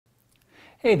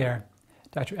Hey there,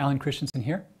 Dr. Alan Christianson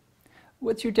here.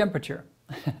 What's your temperature?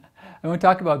 I want to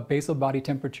talk about basal body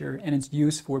temperature and its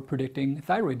use for predicting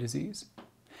thyroid disease.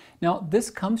 Now,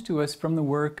 this comes to us from the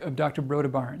work of Dr.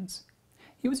 Broda Barnes.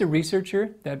 He was a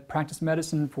researcher that practiced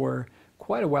medicine for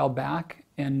quite a while back,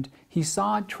 and he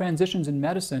saw transitions in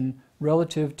medicine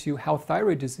relative to how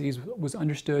thyroid disease was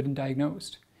understood and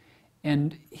diagnosed.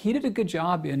 And he did a good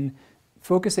job in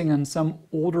focusing on some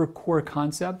older core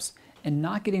concepts and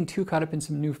not getting too caught up in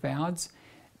some new fads.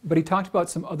 But he talked about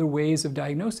some other ways of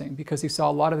diagnosing because he saw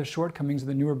a lot of the shortcomings of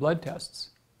the newer blood tests.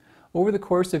 Over the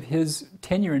course of his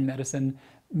tenure in medicine,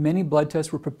 many blood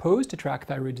tests were proposed to track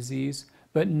thyroid disease,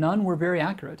 but none were very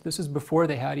accurate. This was before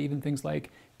they had even things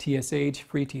like TSH,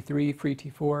 free T3, free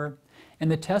T4, and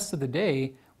the tests of the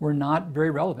day were not very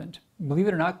relevant. Believe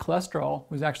it or not, cholesterol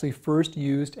was actually first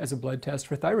used as a blood test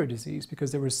for thyroid disease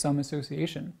because there was some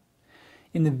association.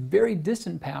 In the very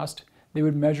distant past, they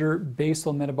would measure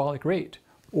basal metabolic rate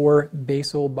or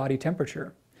basal body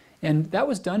temperature. And that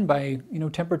was done by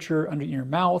temperature under your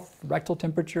mouth, rectal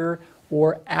temperature,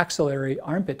 or axillary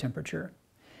armpit temperature.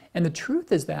 And the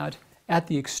truth is that at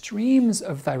the extremes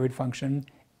of thyroid function,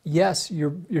 yes,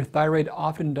 your thyroid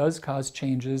often does cause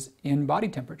changes in body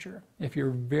temperature. If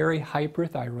you're very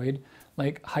hyperthyroid,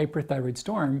 like hyperthyroid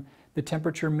storm, the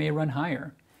temperature may run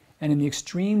higher. And in the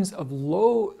extremes of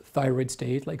low thyroid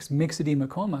state, like myxedema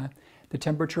coma, the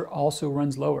temperature also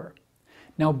runs lower.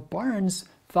 Now, Barnes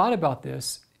thought about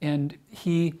this, and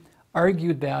he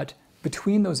argued that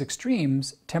between those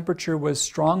extremes, temperature was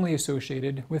strongly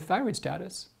associated with thyroid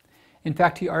status. In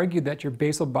fact, he argued that your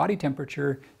basal body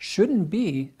temperature shouldn't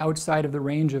be outside of the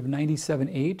range of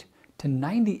 97.8 to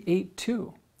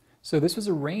 98.2. So this was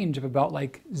a range of about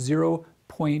like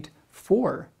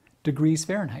 0.4 degrees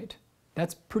Fahrenheit.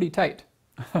 That's pretty tight.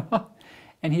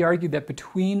 And he argued that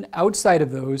between outside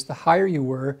of those, the higher you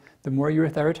were, the more you were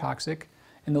thyrotoxic,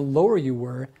 and the lower you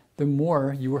were, the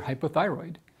more you were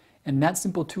hypothyroid. And that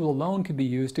simple tool alone could be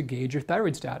used to gauge your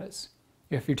thyroid status.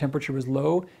 If your temperature was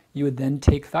low, you would then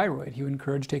take thyroid. You would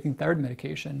encourage taking thyroid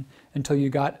medication until you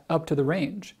got up to the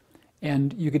range.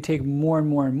 And you could take more and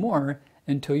more and more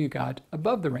until you got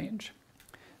above the range.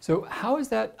 So how is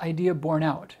that idea borne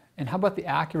out? And how about the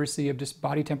accuracy of just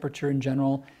body temperature in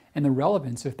general and the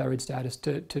relevance of thyroid status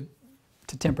to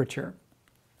temperature?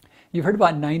 You've heard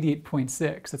about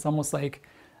 98.6. It's almost like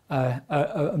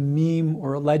a meme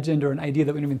or a legend or an idea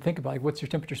that we don't even think about. Like, what's your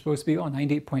temperature supposed to be? Oh,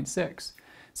 98.6.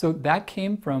 So that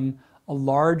came from a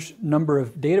large number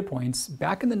of data points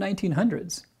back in the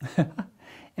 1900s.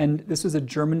 And this was a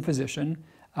German physician,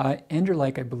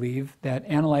 Enderlich, I believe, that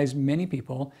analyzed many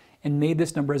people and made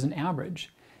this number as an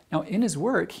average. Now, in his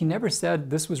work, he never said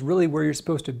this was really where you're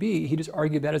supposed to be. He just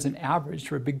argued that as an average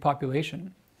for a big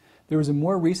population. There was a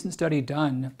more recent study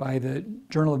done by the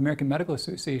Journal of American Medical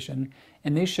Association,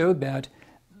 and they showed that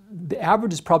the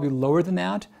average is probably lower than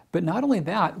that, but not only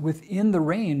that, within the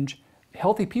range,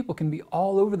 healthy people can be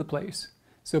all over the place.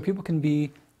 So people can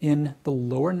be in the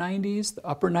lower 90s, the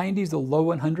upper 90s, the low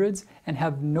 100s, and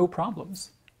have no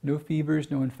problems. No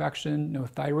fevers, no infection, no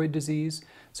thyroid disease.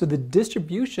 So the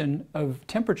distribution of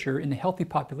temperature in the healthy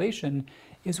population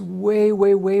is way,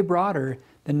 way, way broader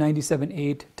than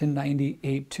 97.8 to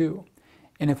 98.2.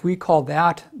 And if we call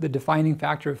that the defining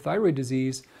factor of thyroid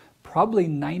disease, probably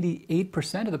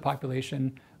 98% of the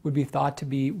population would be thought to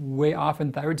be way off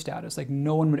in thyroid status, like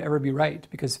no one would ever be right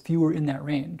because few are in that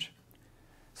range.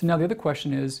 So now the other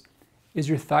question is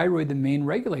your thyroid the main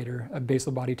regulator of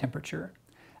basal body temperature?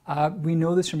 We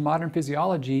know this from modern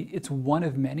physiology. It's one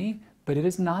of many, but it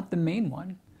is not the main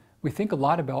one. We think a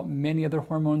lot about many other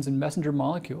hormones and messenger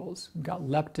molecules. We've got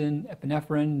leptin,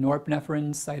 epinephrine,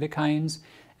 norepinephrine, cytokines,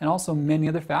 and also many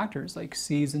other factors like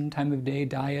season, time of day,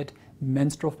 diet,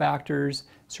 menstrual factors,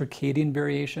 circadian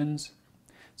variations.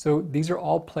 So these are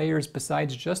all players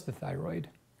besides just the thyroid.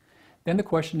 Then the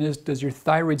question is, does your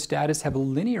thyroid status have a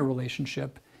linear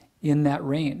relationship in that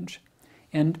range?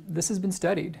 And this has been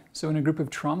studied. So in a group of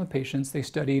trauma patients, they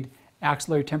studied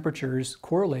axillary temperatures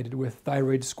correlated with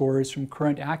thyroid scores from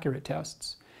current accurate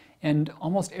tests. And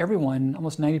almost everyone,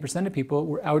 almost 90% of people,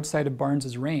 were outside of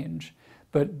Barnes's range.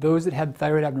 But those that had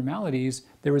thyroid abnormalities,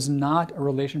 there was not a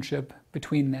relationship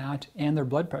between that and their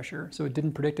blood pressure. So it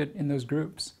didn't predict it in those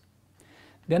groups.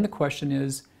 Then the question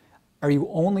is, are you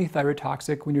only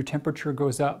thyrotoxic when your temperature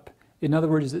goes up? In other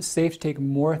words, is it safe to take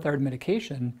more thyroid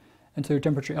medication until your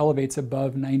temperature elevates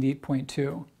above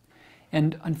 98.2?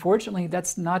 And unfortunately,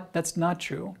 that's not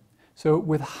true. So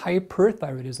with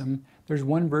hyperthyroidism, there's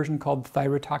one version called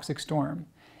thyrotoxic storm.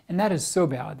 And that is so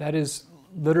bad. That is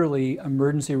literally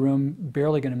emergency room,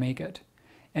 barely going to make it.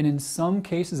 And in some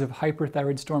cases of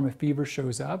hyperthyroid storm, a fever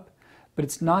shows up, But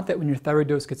it's not that when your thyroid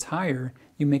dose gets higher,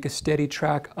 you make a steady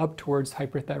track up towards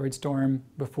hyperthyroid storm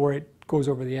before it goes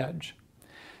over the edge.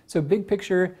 So big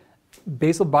picture,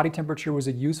 basal body temperature was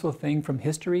a useful thing from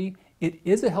history. It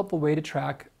is a helpful way to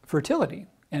track fertility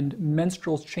and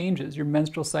menstrual changes, your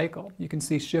menstrual cycle. You can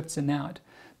see shifts in that,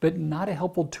 but not a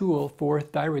helpful tool for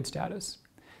thyroid status.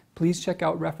 Please check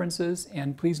out references,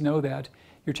 and please know that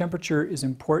your temperature is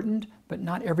important, but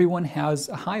not everyone has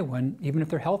a high one, even if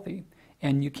they're healthy.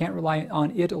 And you can't rely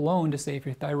on it alone to say if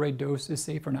your thyroid dose is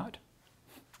safe or not.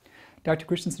 Dr.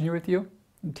 Christianson here with you.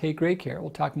 Take great care.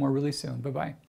 We'll talk more really soon. Bye-bye.